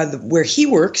 because where he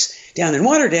works down in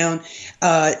Waterdown,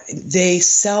 they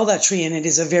sell that tree, and it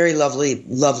is a very lovely,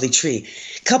 lovely tree.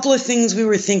 A couple of things we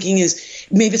were thinking is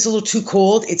maybe it's a little too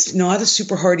cold. It's not a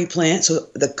super hardy plant. So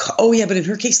but in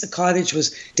her case, the cottage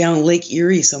was down Lake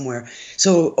Erie somewhere,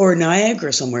 or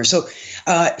Niagara somewhere. So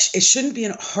it shouldn't be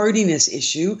a hardiness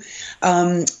issue,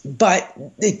 but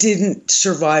it didn't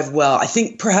survive well. I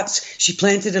think perhaps she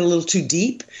planted it a little too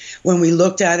deep. When we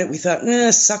looked at it, we thought,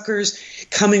 suckers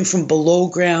coming from below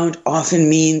ground often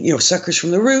mean, suckers from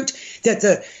the root, that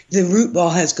the root ball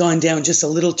has gone down just a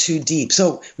little too deep.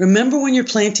 So remember when you're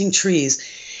planting trees,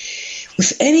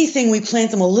 if anything, we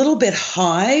plant them a little bit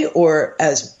high, or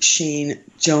as Shane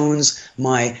Jones,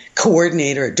 my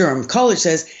coordinator at Durham College,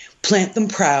 says, plant them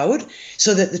proud,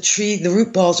 so that the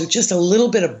root balls are just a little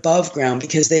bit above ground,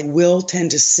 because they will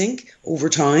tend to sink over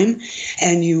time.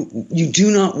 And you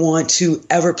do not want to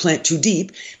ever plant too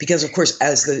deep, because of course,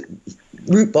 as the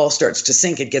root ball starts to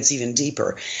sink, it gets even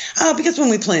deeper. Because when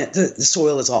we plant, the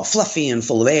soil is all fluffy and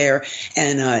full of air,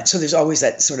 and so there's always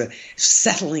that sort of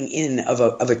settling in of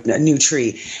a new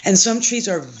tree. And some trees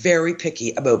are very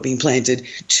picky about being planted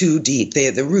too deep.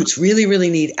 The roots really,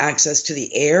 really need access to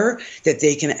the air that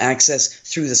they can access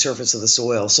through the surface of the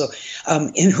soil. So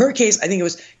in her case, I think it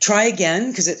was try again,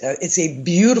 because it's a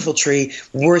beautiful tree,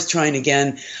 worth trying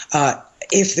again.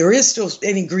 If there is still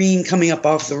any green coming up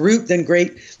off the root, then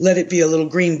great. Let it be a little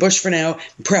green bush for now.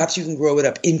 Perhaps you can grow it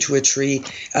up into a tree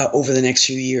over the next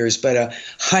few years. But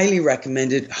highly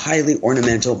recommended, highly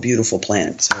ornamental, beautiful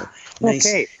plant. So nice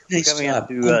coming job. up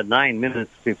to 9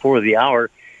 minutes before the hour,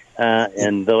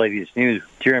 and the latest news,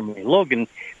 Jeremy Logan.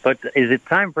 But is it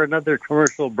time for another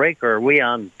commercial break, or are we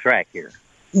on track here?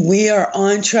 We are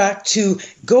on track to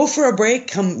go for a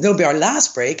break. There'll be our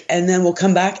last break, and then we'll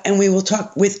come back and we will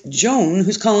talk with Joan,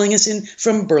 who's calling us in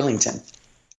from Burlington.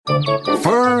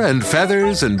 Fur and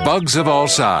feathers and bugs of all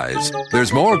size.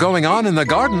 There's more going on in the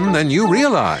garden than you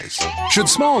realize. Should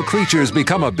small creatures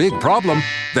become a big problem,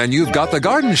 then you've got The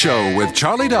Garden Show with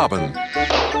Charlie Dobbin.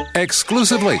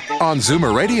 Exclusively on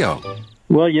Zoomer Radio.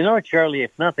 Well, Charlie,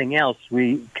 if nothing else,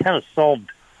 we kind of solved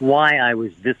why I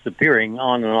was disappearing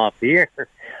on and off the air.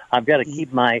 I've got to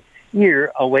keep my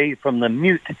ear away from the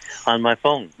mute on my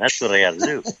phone. That's what I got to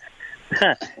do.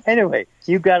 Anyway,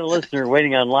 you've got a listener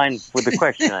waiting online with a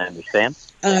question, I understand.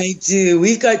 I do.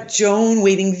 We've got Joan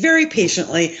waiting very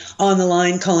patiently on the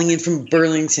line, calling in from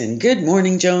Burlington. Good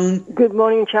morning, Joan. Good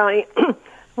morning, Charlie. I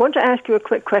want to ask you a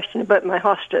quick question about my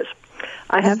hostas.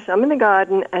 I have some in the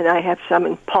garden, and I have some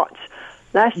in pots.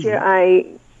 Last year, I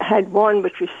had one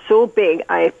which was so big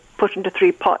I put into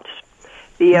 3 pots.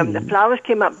 The flowers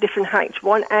came up different heights.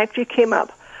 One actually came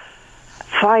up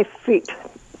 5 feet.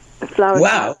 The flowers,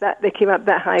 wow. They came up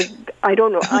that high. I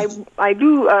don't know. I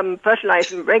do fertilize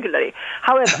them regularly.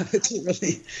 However,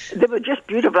 they were just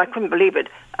beautiful. I couldn't believe it.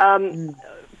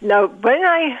 Now, when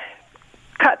I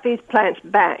cut these plants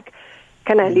back,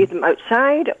 can I leave them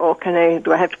outside, or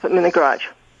do I have to put them in the garage?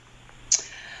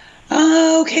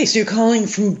 Okay, so you're calling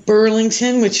from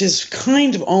Burlington, which is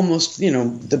kind of almost,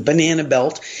 the banana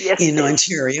belt in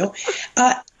Ontario.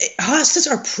 Hostas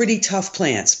are pretty tough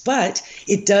plants, but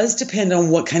it does depend on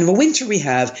what kind of a winter we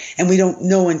have, and we don't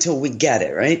know until we get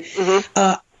it, right?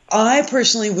 Mm-hmm. I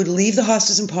personally would leave the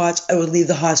hostas in pots. I would leave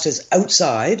the hostas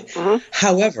outside. Mm-hmm.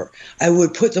 However, I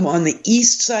would put them on the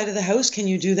east side of the house. Can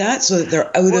you do that so that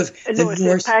they're out of the north?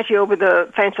 It's a patio with a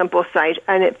fence on both sides,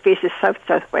 and it faces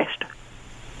south-southwest.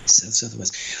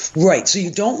 Southwest. Right. So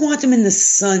you don't want them in the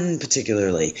sun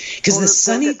particularly, because the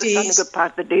sunny days. A good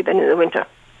part of the day than in the winter.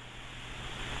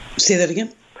 Say that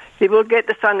again? They will get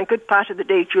the sun a good part of the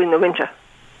day during the winter.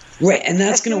 Right, and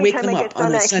that's going to wake them up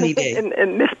on a sunny day.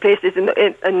 In this place, in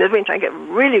the winter, I get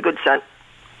really good sun.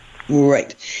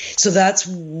 Right. So that's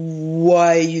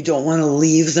why you don't want to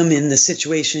leave them in the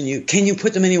situation. Can you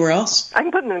put them anywhere else? I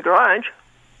can put them in the garage.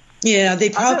 Yeah, they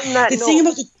probably. Thing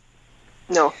about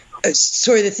no.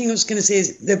 Sorry, the thing I was going to say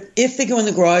is that if they go in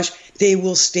the garage, they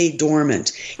will stay dormant.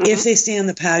 Mm-hmm. If they stay on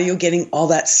the patio getting all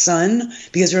that sun,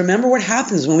 because remember what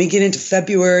happens when we get into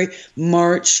February,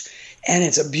 March, and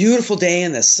it's a beautiful day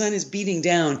and the sun is beating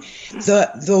down,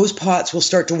 those pots will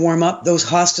start to warm up, those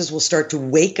hostas will start to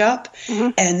wake up,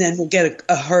 and then we'll get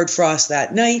a hard frost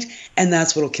that night, and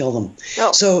that's what will kill them.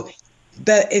 Oh. So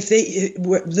but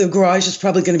the garage is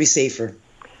probably going to be safer.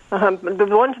 The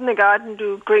ones in the garden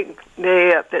do great.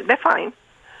 They're fine.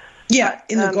 Yeah,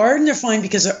 in the garden they're fine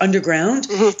because they're underground.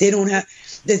 Mm-hmm. They don't have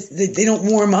they don't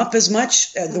warm up as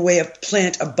much the way a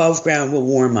plant above ground will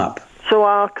warm up. So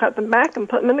I'll cut them back and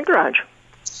put them in the garage.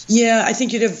 Yeah, I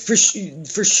think you'd have for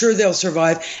sure they'll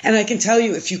survive. And I can tell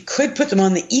you, if you could put them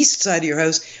on the east side of your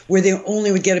house, where they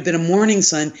only would get a bit of morning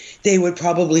sun, they would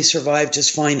probably survive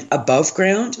just fine above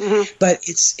ground. Mm-hmm. But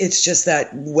it's just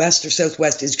that west or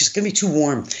southwest is just going to be too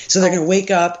warm. So they're going to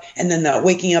wake up, and then that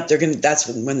waking up, that's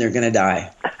when they're going to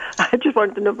die. I just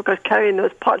wanted to know, because carrying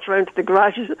those pots around to the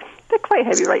garages, they're quite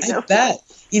heavy right now. I bet.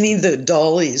 You need the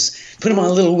dollies. Put them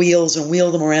on little wheels and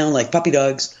wheel them around like puppy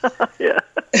dogs. Yeah.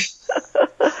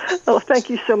 Oh, thank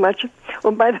you so much.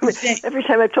 Well, by the way, every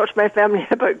time I talk to my family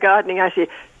about gardening, I say,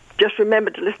 just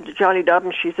remember to listen to Johnny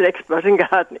Dobbins. She's an expert in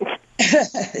gardening.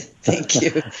 Thank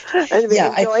you. Anyway,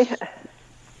 enjoy.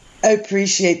 I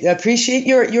appreciate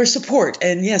your support,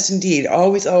 and yes, indeed,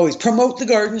 always promote the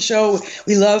garden show.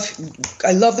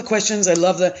 I love the questions. I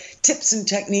love the tips and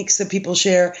techniques that people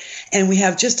share, and we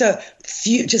have just a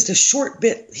short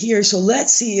bit here. So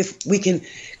let's see if we can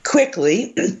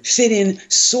quickly fit in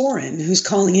Soren, who's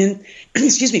calling in.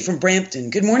 Excuse me, from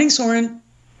Brampton. Good morning, Soren.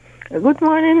 Good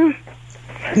morning.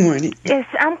 Good morning. Yes,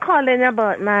 I'm calling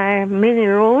about my mini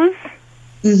rose.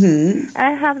 Mm-hmm.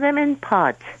 I have them in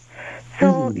pots.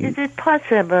 So is it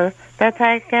possible that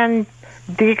I can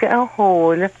dig a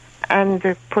hole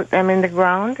and put them in the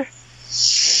ground?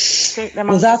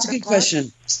 Well, that's a good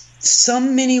question.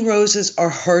 Some mini roses are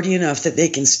hardy enough that they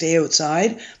can stay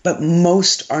outside, but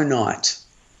most are not.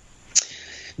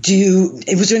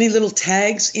 Was there any little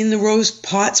tags in the rose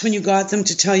pots when you got them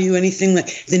to tell you anything,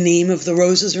 like the name of the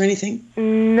roses or anything?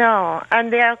 No,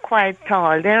 and they are quite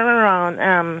tall. They're around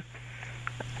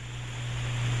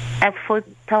a foot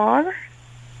tall.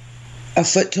 A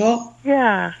foot tall?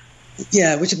 Yeah.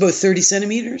 Yeah, which is about 30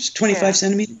 centimeters, 25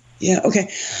 centimeters? Yeah, okay.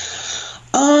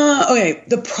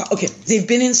 Okay. They've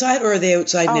been inside, or are they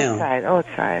outside now?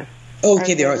 Outside.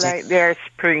 Okay, they're outside. Like they're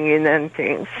springing and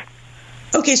things.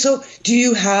 Okay, so do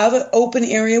you have an open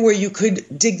area where you could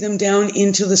dig them down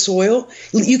into the soil?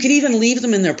 You could even leave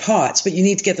them in their pots, but you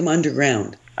need to get them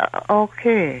underground.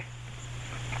 Okay.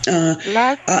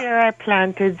 Last year I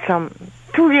planted some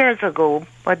 2 years ago,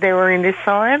 but they were in the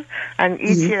soil, and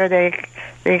each year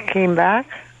they came back,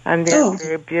 and they're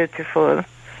very beautiful.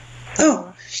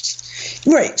 So.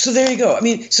 Right, so there you go. I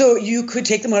mean, so you could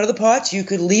take them out of the pots, you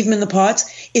could leave them in the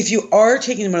pots. If you are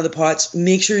taking them out of the pots,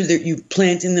 make sure that you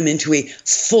planting them into a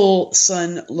full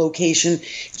sun location,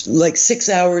 like 6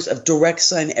 hours of direct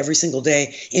sun every single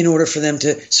day, in order for them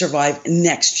to survive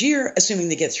next year, assuming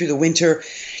they get through the winter.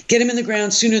 Get them in the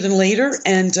ground sooner than later,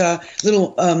 and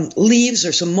little leaves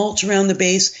or some mulch around the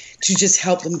base to just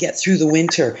help them get through the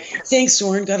winter. Thanks,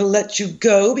 Soren. Got to let you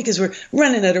go because we're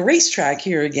running at a racetrack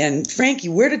here again. Frankie,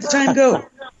 where did the time go?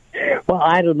 Well,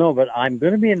 I don't know, but I'm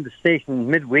going to be in the station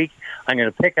midweek. I'm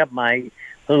going to pick up my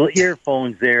little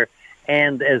earphones there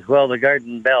and as well the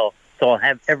garden bell. So I'll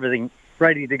have everything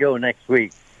ready to go next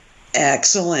week.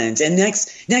 Excellent. And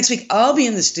next week, I'll be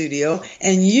in the studio,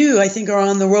 and you, I think, are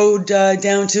on the road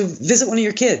down to visit one of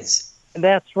your kids.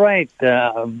 That's right.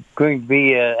 I'm going to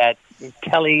be at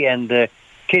Kelly and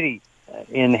Kitty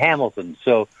in Hamilton.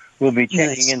 So we'll be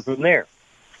checking in from there.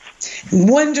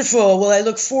 Wonderful. Well, I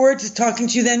look forward to talking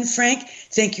to you then, Frank.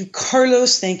 Thank you,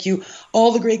 Carlos. Thank you,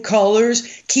 all the great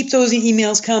callers. Keep those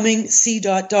emails coming,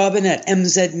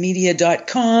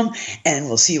 c.dobbin@mzmedia.com, and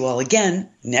we'll see you all again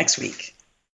next week.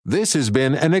 This has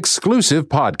been an exclusive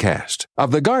podcast of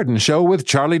The Garden Show with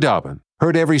Charlie Dobbin.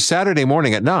 Heard every Saturday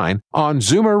morning at 9 on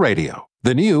Zoomer Radio,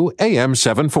 the new AM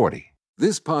 740.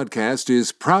 This podcast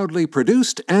is proudly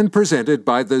produced and presented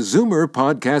by the Zoomer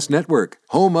Podcast Network,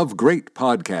 home of great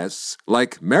podcasts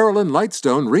like Marilyn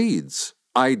Lightstone Reads,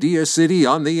 Idea City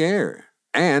on the Air,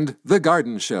 and The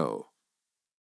Garden Show.